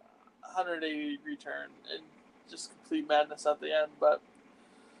just 180-degree turn and just complete madness at the end. But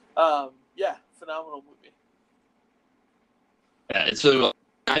yeah, phenomenal movie. Yeah, so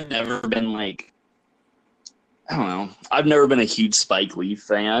I've never been like, I don't know, I've never been a huge Spike Lee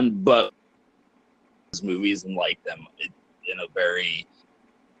fan, but his movies and like them in a very,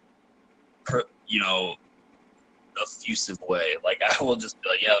 effusive way. Like, I will just be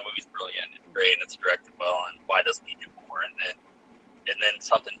like, yeah, the movie's brilliant, it's great, and it's directed well, and why doesn't he do more? then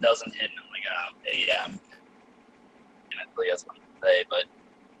something doesn't hit, and I'm like, oh, okay, yeah, I'm gonna tell you something to say, but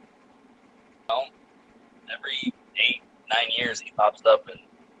every 8-9 years he pops up, and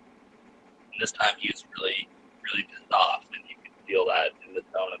this time he was really, really pissed off, and you can feel that in the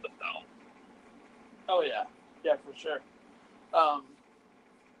tone of the film. Oh yeah, for sure. I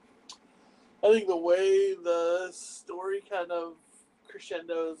think the way the story kind of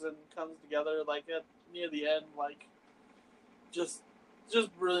crescendos and comes together, like at near the end, like just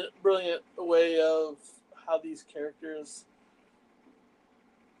brilliant way of how these characters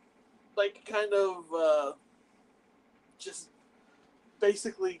like kind of just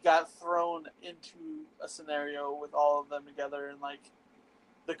basically got thrown into a scenario with all of them together and like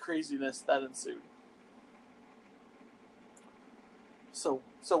the craziness that ensued. So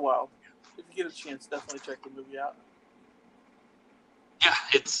wild. If you get a chance, definitely check the movie out. Yeah,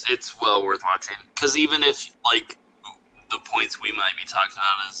 it's well worth watching. Because even if, like, the points we might be talking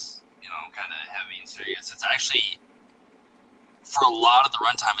about is, you know, kind of heavy and serious, it's actually, for a lot of the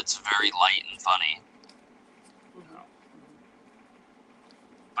runtime, it's very light and funny. Mm-hmm.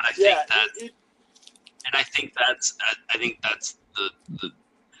 But I think I think that's the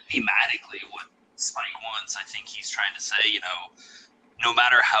thematically what Spike wants. I think he's trying to say, you know, no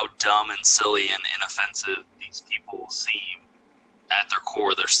matter how dumb and silly and inoffensive these people seem, at their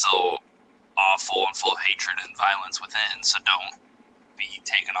core, they're still awful and full of hatred and violence within. So don't be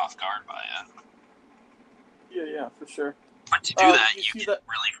taken off guard by it. Yeah, for sure. But to do that, you get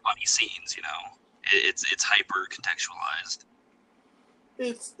really funny scenes. You know, it's hyper contextualized.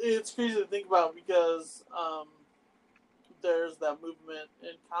 It's crazy to think about because there's that movement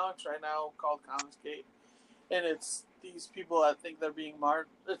in comics right now called Comicsgate, and it's these people that think they're being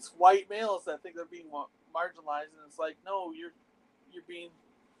it's white males that think they're being marginalized, and it's like, no, you're being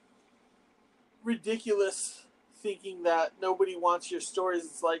ridiculous thinking that nobody wants your stories.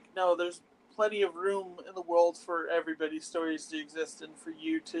 It's like, no, there's plenty of room in the world for everybody's stories to exist and for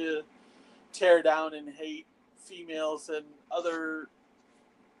you to tear down and hate females and other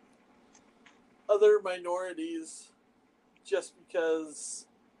minorities just because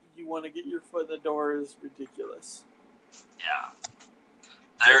you want to get your foot in the door is ridiculous. Yeah.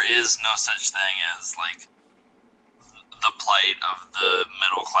 There is no such thing as, like, the plight of the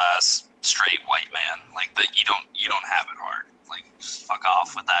middle class straight white man. Like, that you don't have it hard. Like, just fuck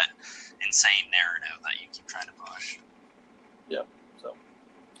off with that insane narrative that you keep trying to push. Yep. So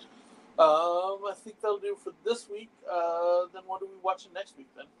I think that'll do for this week. Then what are we watching next week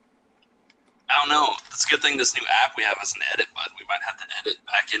then? I don't know. It's a good thing this new app we have is an edit button. We might have to edit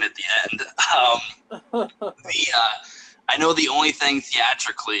back in at the end. I know the only thing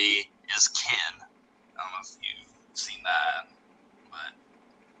theatrically is Kin. I don't know if you've seen that, but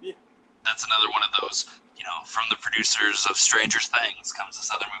yeah, that's another one of those, you know, from the producers of Stranger Things comes this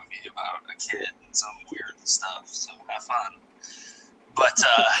other movie about a kid and some weird stuff, so have fun. But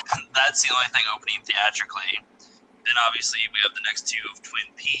that's the only thing opening theatrically. Then obviously we have the next two of Twin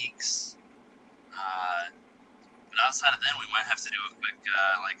Peaks. But outside of that, we might have to do a quick,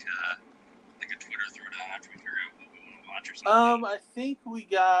 like a Twitter throwdown after we figure out what we want to watch or something. I think we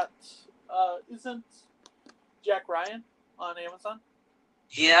got, isn't Jack Ryan on Amazon?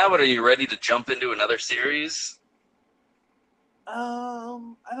 Yeah, but are you ready to jump into another series? I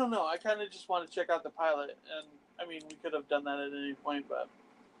don't know. I kind of just want to check out the pilot, and I mean, we could have done that at any point, but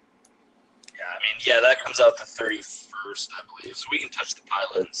yeah, I mean, yeah, that comes out the 31st, I believe, so we can touch the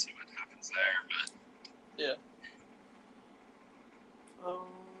pilot and see what happens there. But yeah,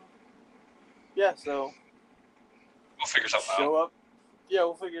 yeah. So we'll figure something out. Show up. Yeah,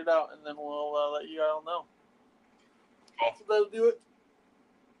 we'll figure it out, and then we'll let you all know. Cool. So that'll do it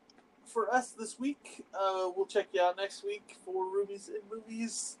for us this week. We'll check you out next week for Rubies and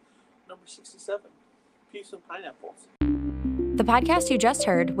Movies number 67. Peace and pineapples. The podcast you just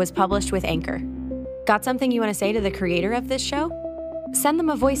heard was published with Anchor. Got something you want to say to the creator of this show? Send them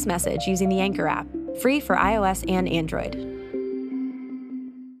a voice message using the Anchor app, free for iOS and Android.